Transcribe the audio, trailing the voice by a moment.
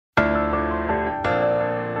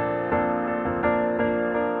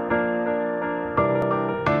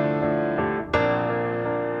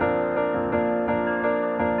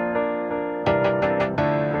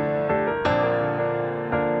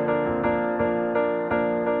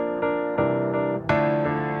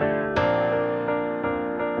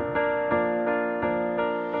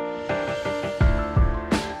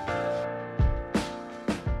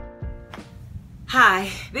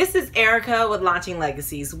This is Erica with Launching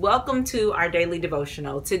Legacies. Welcome to our daily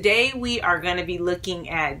devotional. Today we are going to be looking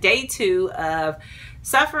at day 2 of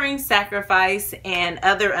suffering, sacrifice, and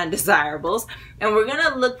other undesirables. And we're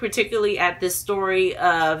going to look particularly at this story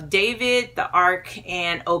of David, the Ark,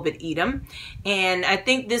 and Obed-Edom. And I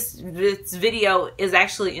think this video is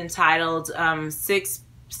actually entitled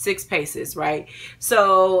Six Paces, right?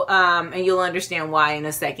 So, and you'll understand why in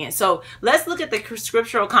a second. So let's look at the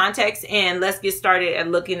scriptural context and let's get started at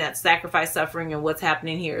looking at sacrifice, suffering, and what's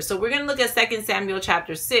happening here. So we're going to look at 2 Samuel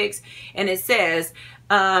chapter 6, and it says,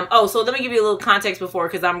 so let me give you a little context before,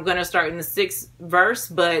 because I'm going to start in the 6th verse.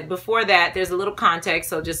 But before that, there's a little context.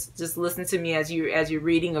 So just listen to me as you're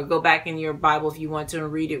reading, or go back in your Bible if you want to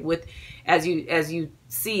and read it with as you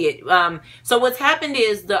see it. So what's happened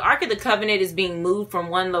is the Ark of the Covenant is being moved from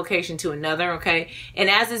one location to another. Okay, and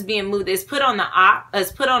as it's being moved, it's put on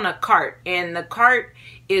a cart, and the cart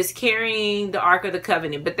is carrying the Ark of the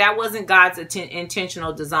Covenant, but that wasn't God's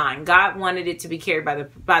intentional design. God wanted it to be carried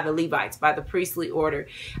by the Levites, by the priestly order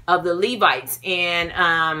of the Levites,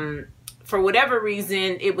 and for whatever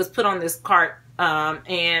reason, it was put on this cart,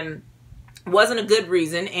 and wasn't a good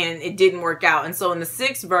reason, and it didn't work out. And so in the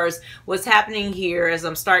 6th verse, what's happening here, as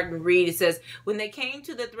I'm starting to read, it says, when they came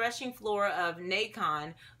to the threshing floor of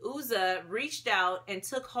Nacon, Uzzah reached out and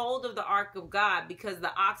took hold of the ark of God because the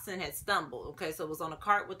oxen had stumbled. Okay, so it was on a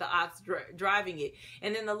cart with the ox driving it.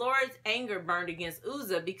 And then the Lord's anger burned against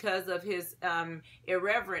Uzzah because of his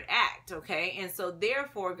irreverent act. Okay, and so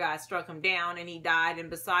therefore God struck him down, and he died and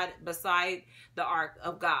beside the ark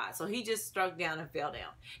of God. So he just struck down and fell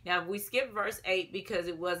down. Now we skip verse 8 because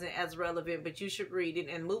it wasn't as relevant, but you should read it.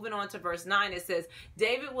 And moving on to verse 9, it says,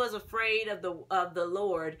 David was afraid of the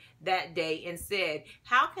Lord that day and said,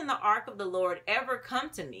 how can the ark of the Lord ever come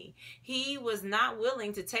to me? He was not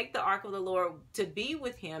willing to take the ark of the Lord to be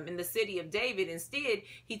with him in the city of David. Instead,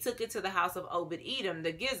 he took it to the house of Obed-Edom,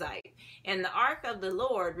 the Gittite. And the ark of the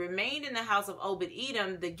Lord remained in the house of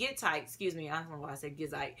Obed-Edom, the Gittite, I don't know why I said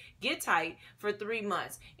Gittite, for 3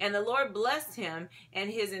 months. And the Lord blessed him and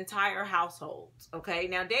his entire household. Okay,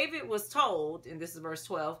 now David was told, and this is verse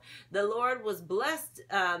 12, the Lord has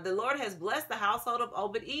blessed the household of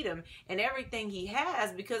Obed-Edom and everything he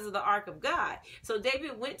has because of the ark of God. So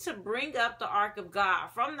David went to bring up the ark of God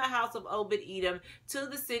from the house of Obed-Edom to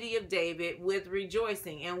the city of David with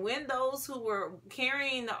rejoicing. And when those who were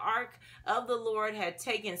carrying the ark of the Lord had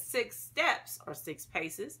taken 6 steps, or 6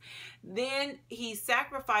 paces, then he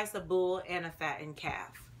sacrificed a bull and a fattened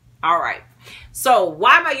calf. All right, so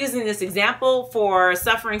why am I using this example for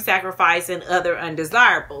suffering, sacrifice, and other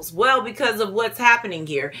undesirables? Well, because of what's happening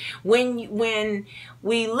here. When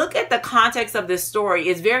we look at the context of this story,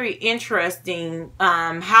 it's very interesting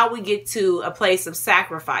how we get to a place of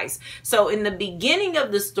sacrifice. So in the beginning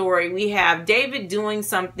of the story, we have David doing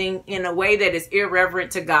something in a way that is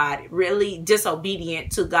irreverent to God, really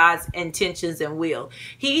disobedient to God's intentions and will.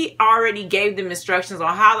 He already gave them instructions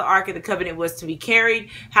on how the Ark of the Covenant was to be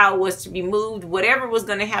carried, how it was to be moved. Whatever was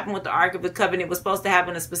going to happen with the Ark of the Covenant was supposed to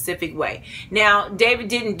happen a specific way. Now, David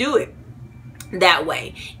didn't do it that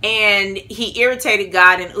way, and he irritated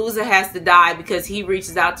God, and Uzzah has to die because he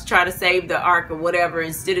reaches out to try to save the ark or whatever,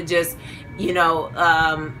 instead of just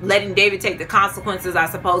letting David take the consequences. I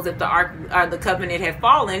suppose if the ark the covenant had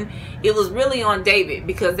fallen, it was really on David,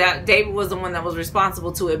 because that David was the one that was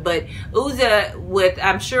responsible to it. But Uzzah,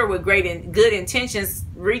 I'm sure with great and good intentions,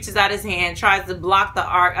 reaches out his hand, tries to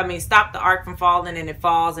stop the ark from falling, and it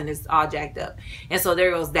falls and it's all jacked up. And so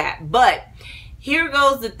there goes that. But here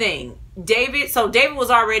goes the thing. David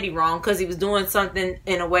was already wrong because he was doing something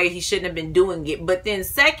in a way he shouldn't have been doing it. But then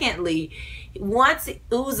secondly, once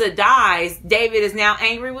Uzzah dies, David is now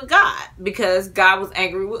angry with God because God was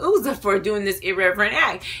angry with Uzzah for doing this irreverent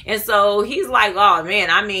act. And so he's like, oh man,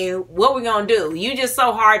 what we gonna do? You just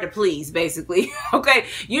so hard to please, basically. Okay,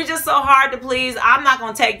 you're just so hard to please. I'm not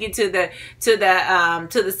gonna take you to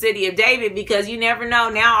the city of David, because you never know.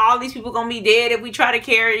 Now all these people gonna be dead if we try to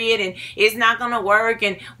carry it, and it's not gonna work.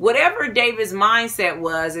 And whatever David's mindset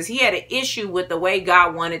was, is he had an issue with the way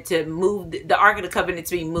God wanted to move the Ark of the Covenant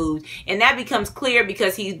to be moved, and that becomes clear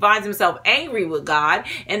because he finds himself angry with God.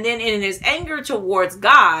 And then in his anger towards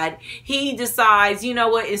God, he decides, you know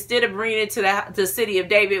what, instead of bringing it to the city of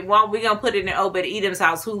David, well, we're going to put it in Obed-Edom's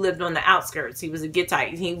house, who lived on the outskirts. He was a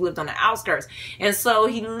Gittite. He lived on the outskirts. And so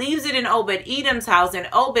he leaves it in Obed-Edom's house, and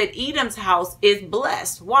Obed-Edom's house is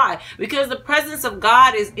blessed. Why? Because the presence of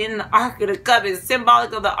God is in the Ark of the Covenant.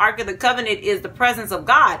 Symbolic of the Ark of the Covenant is the presence of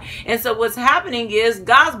God. And so what's happening is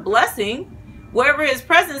God's blessing Wherever his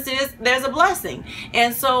presence is, there's a blessing.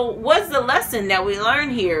 And so what's the lesson that we learn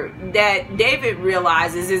here that David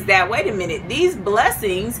realizes is that, wait a minute, these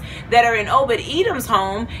blessings that are in Obed-Edom's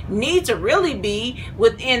home need to really be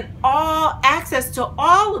within all access to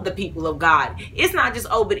all of the people of God. It's not just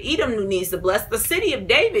Obed-Edom who needs to bless. The city of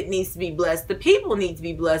David needs to be blessed. The people need to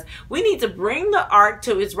be blessed. We need to bring the ark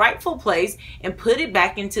to its rightful place and put it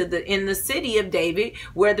back in the city of David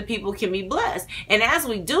where the people can be blessed. And as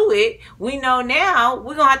we do it, we know now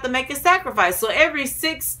we're gonna have to make a sacrifice. So every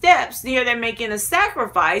 6 steps here, they're making a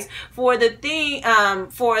sacrifice for the thing,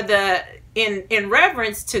 in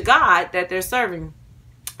reverence to God that they're serving.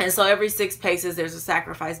 And so every 6 paces, there's a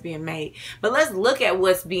sacrifice being made. But let's look at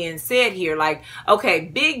what's being said here. Like, okay,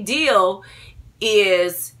 big deal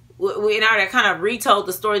is, we already kind of retold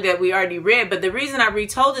the story that we already read, but the reason I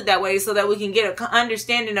retold it that way is so that we can get an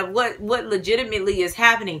understanding of what legitimately is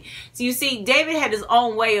happening. So you see, David had his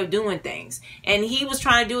own way of doing things, and he was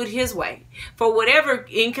trying to do it his way. For whatever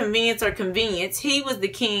inconvenience or convenience, he was the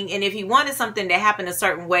king, and if he wanted something to happen a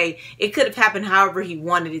certain way, it could have happened however he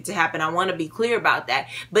wanted it to happen. I want to be clear about that.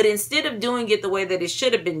 But instead of doing it the way that it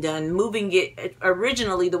should have been done, moving it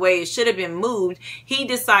originally the way it should have been moved, he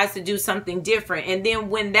decides to do something different. And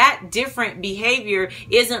then when that different behavior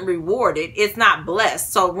isn't rewarded, it's not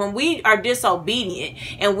blessed. So when we are disobedient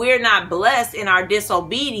and we're not blessed in our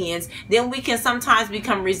disobedience, then we can sometimes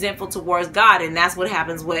become resentful towards God. And that's what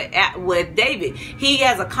happens with David. He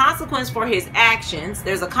has a consequence for his actions.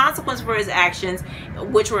 There's a consequence for his actions,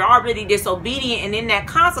 which were already disobedient. And in that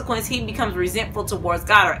consequence, he becomes resentful towards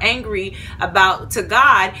God or angry to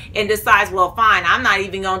God, and decides, well, fine, I'm not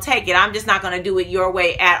even going to take it. I'm just not going to do it your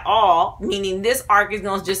way at all. Meaning this ark is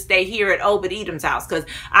going to just stay here at Obed-Edom's house because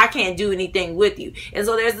I can't do anything with you. And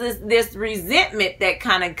so there's this resentment that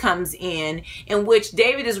kind of comes in which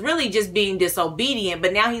David is really just being disobedient,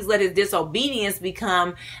 but now he's let his disobedience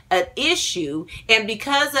become an issue. And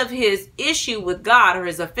because of his issue with God, or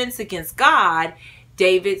his offense against God,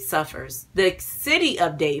 David suffers. The city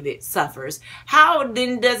of David suffers. How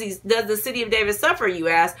then does the city of David suffer, you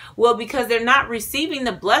ask? Well, because they're not receiving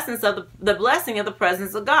the blessings of the blessing of the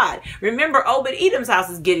presence of God. Remember, Obed-Edom's house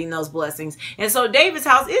is getting those blessings, and so David's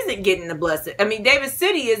house isn't getting the blessing. I mean, David's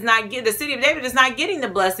city is not getting. The city of David is not getting the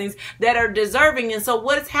blessings that are deserving. And so,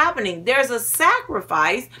 what is happening? There's a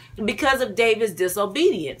sacrifice because of David's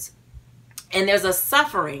disobedience, and there's a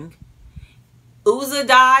suffering. Uzzah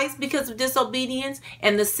dies because of disobedience,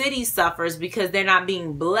 and the city suffers because they're not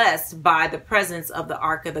being blessed by the presence of the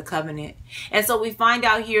Ark of the Covenant. And so we find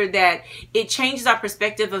out here that it changes our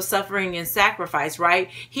perspective of suffering and sacrifice, right?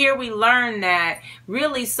 Here we learn that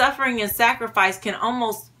really suffering and sacrifice can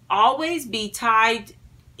almost always be tied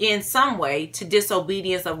in some way to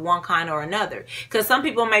disobedience of one kind or another. Because some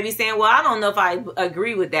people may be saying, well, I don't know if I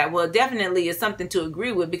agree with that. Well, definitely it's something to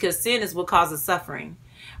agree with, because sin is what causes suffering.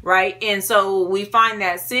 Right? And so we find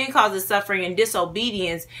that sin causes suffering, and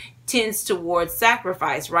disobedience tends towards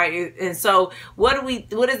sacrifice, right? And so what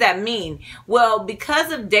does that mean? Well,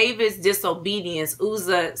 because of David's disobedience,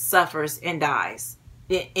 Uzzah suffers and dies.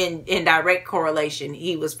 In direct correlation.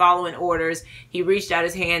 He was following orders. He reached out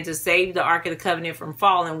his hand to save the Ark of the Covenant from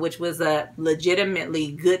falling, which was a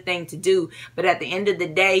legitimately good thing to do. But at the end of the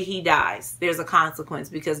day, he dies. There's a consequence,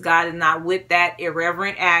 because God is not with that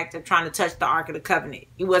irreverent act of trying to touch the Ark of the Covenant.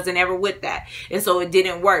 He wasn't ever with that. And so it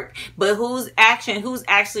didn't work. But who's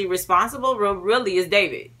actually responsible really is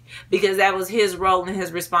David, because that was his role and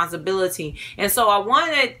his responsibility. And so I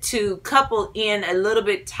wanted to couple in a little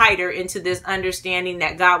bit tighter into this understanding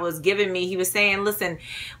that God was giving me. He was saying, listen,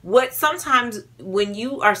 sometimes when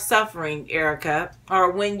you are suffering, Erica,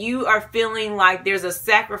 or when you are feeling like there's a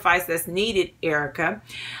sacrifice that's needed, Erica,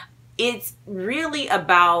 it's really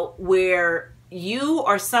about where you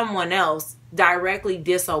or someone else directly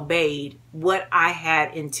disobeyed what I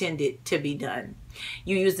had intended to be done.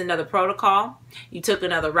 You used another protocol. You took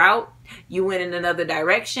another route. You went in another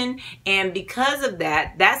direction. And because of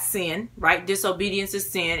that, that's sin, right? Disobedience is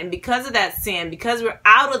sin. And because of that sin, because we're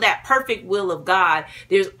out of that perfect will of God,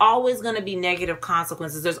 there's always going to be negative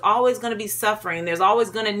consequences. There's always going to be suffering. There's always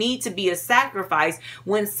going to need to be a sacrifice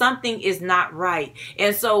when something is not right.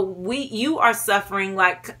 And so you are suffering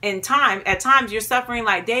at times you're suffering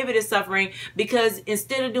like David is suffering, because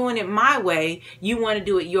instead of doing it my way, you want to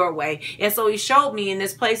do it your way. And so he showed me in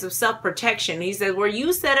this place of self-protection. He said, where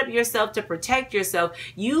you set up yourself to protect yourself,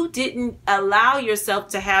 you didn't allow yourself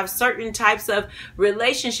to have certain types of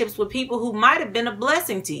relationships with people who might have been a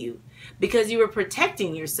blessing to you. because you were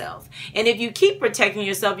protecting yourself. And if you keep protecting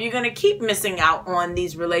yourself, you're going to keep missing out on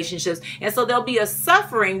these relationships. And so there'll be a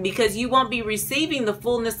suffering because you won't be receiving the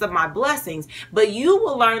fullness of my blessings. But you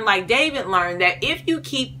will learn, like David learned, that if you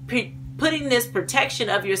keep putting this protection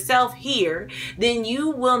of yourself here, then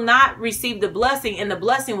you will not receive the blessing, and the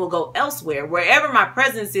blessing will go elsewhere. Wherever my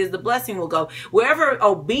presence is, the blessing will go. Wherever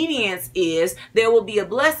obedience is, there will be a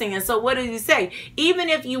blessing. And so what does he say? Even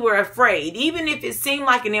if you were afraid, even if it seemed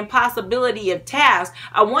like an impossibility of task,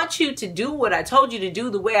 I want you to do what I told you to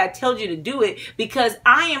do the way I told you to do it, because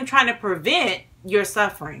I am trying to prevent your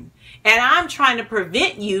suffering. And I'm trying to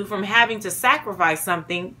prevent you from having to sacrifice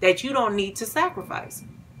something that you don't need to sacrifice.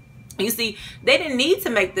 You see, they didn't need to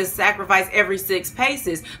make this sacrifice every 6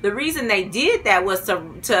 paces. The reason they did that was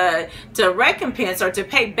to recompense or to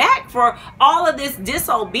pay back for all of this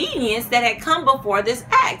disobedience that had come before this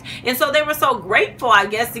act. And so they were so grateful, I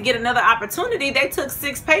guess, to get another opportunity. They took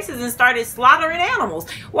 6 paces and started slaughtering animals.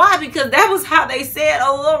 Why? Because that was how they said,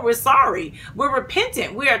 oh Lord, we're sorry. We're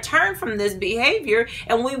repentant. We are turned from this behavior,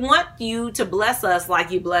 and we want you to bless us like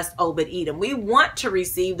you blessed Obed-Edom. We want to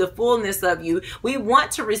receive the fullness of you. We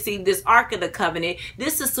want to receive this Ark of the Covenant.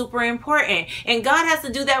 This is super important. And God has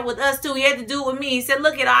to do that with us too. He had to do it with me. He said,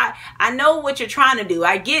 look, I know what you're trying to do.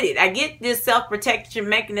 I get it. I get this self-protection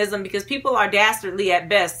mechanism because people are dastardly at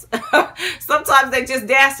best. Sometimes they just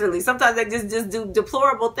dastardly. Sometimes they just do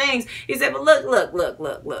deplorable things. He said, but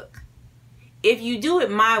look. If you do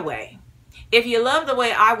it my way, if you love the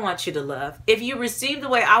way I want you to love, if you receive the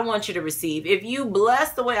way I want you to receive, if you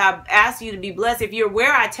bless the way I ask you to be blessed, if you're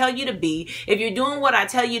where I tell you to be, if you're doing what I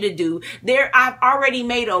tell you to do, I've already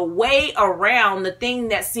made a way around the thing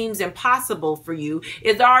that seems impossible for you.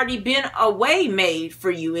 It's already been a way made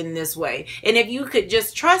for you in this way. And if you could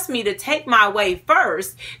just trust me to take my way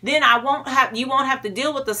first, then you won't have to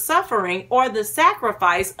deal with the suffering or the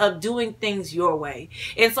sacrifice of doing things your way.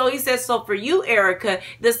 And so he says, so for you, Erica,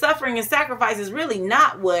 the suffering and sacrifice is really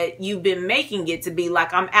not what you've been making it to be.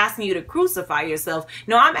 Like I'm asking you to crucify yourself.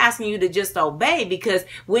 No, I'm asking you to just obey, because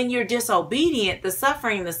when you're disobedient, the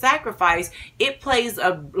suffering, the sacrifice, it plays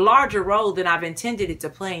a larger role than I've intended it to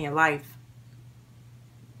play in your life.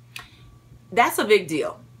 That's a big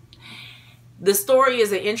deal. The story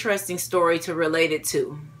is an interesting story to relate it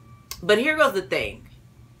to. But here goes the thing.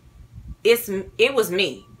 It was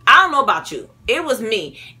me. I don't know about you. It was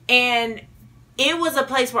me. And it was a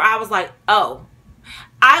place where I was like, oh,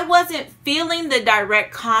 I wasn't feeling the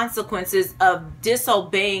direct consequences of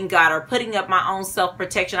disobeying God or putting up my own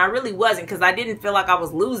self-protection. I really wasn't, because I didn't feel like I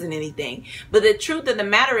was losing anything. But the truth of the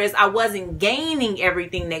matter is I wasn't gaining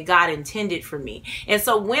everything that God intended for me. And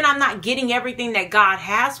so when I'm not getting everything that God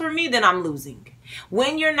has for me, then I'm losing.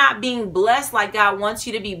 When you're not being blessed like God wants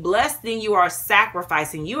you to be blessed, then you are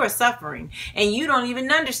sacrificing. You are suffering. And you don't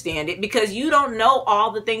even understand it, because you don't know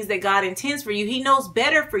all the things that God intends for you. He knows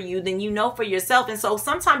better for you than you know for yourself. And so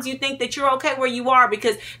sometimes you think that you're okay where you are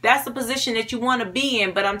because that's the position that you want to be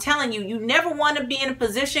in. But I'm telling you, you never want to be in a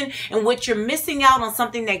position in which you're missing out on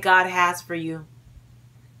something that God has for you.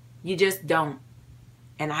 You just don't.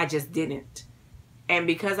 And I just didn't. And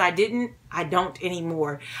because I didn't, I don't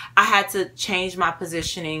anymore. I had to change my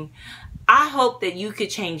positioning. I hope that you could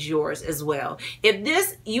change yours as well.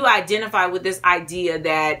 If you identify with this idea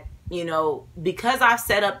that, because I've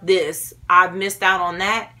set up this, I've missed out on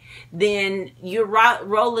that, then you're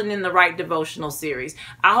rolling in the right devotional series.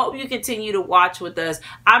 I hope you continue to watch with us.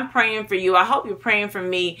 I'm praying for you. I hope you're praying for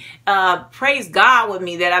me. Praise God with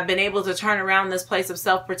me that I've been able to turn around this place of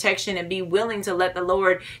self-protection and be willing to let the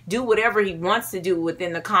Lord do whatever he wants to do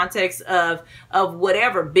within the context of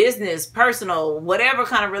whatever business, personal, whatever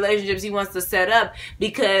kind of relationships he wants to set up.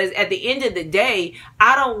 Because at the end of the day,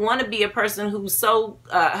 I don't want to be a person who's so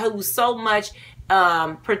much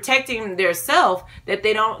protecting their self that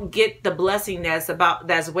they don't get the blessing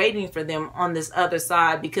that's waiting for them on this other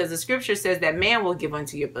side, because the scripture says that man will give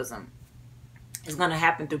unto your bosom. It's going to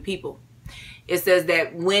happen through people. It says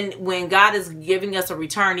that when God is giving us a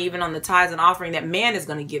return, even on the tithes and offering, that man is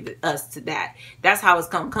going to give us to that. That's how it's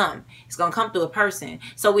going to come. It's going to come through a person.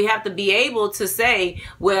 So we have to be able to say,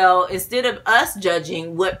 well, instead of us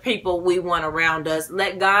judging what people we want around us,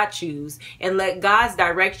 let God choose, and let God's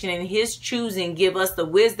direction and his choosing give us the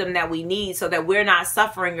wisdom that we need, so that we're not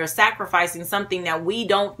suffering or sacrificing something that we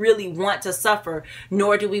don't really want to suffer,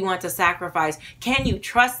 nor do we want to sacrifice. Can you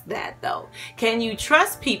trust that though? Can you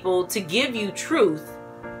trust people to give you truth,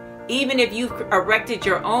 even if you've erected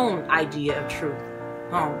your own idea of truth?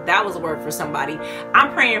 Oh, that was a word for somebody.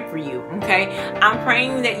 I'm praying for you, okay? I'm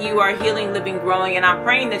praying that you are healing, living, growing, and I'm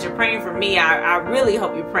praying that you're praying for me. I really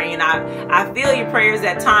hope you're praying. I feel your prayers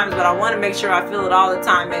at times, but I want to make sure I feel it all the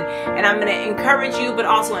time. And I'm going to encourage you, but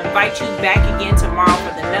also invite you back again tomorrow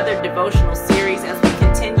for another devotional series as we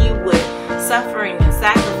continue with suffering and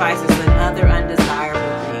sacrifices and other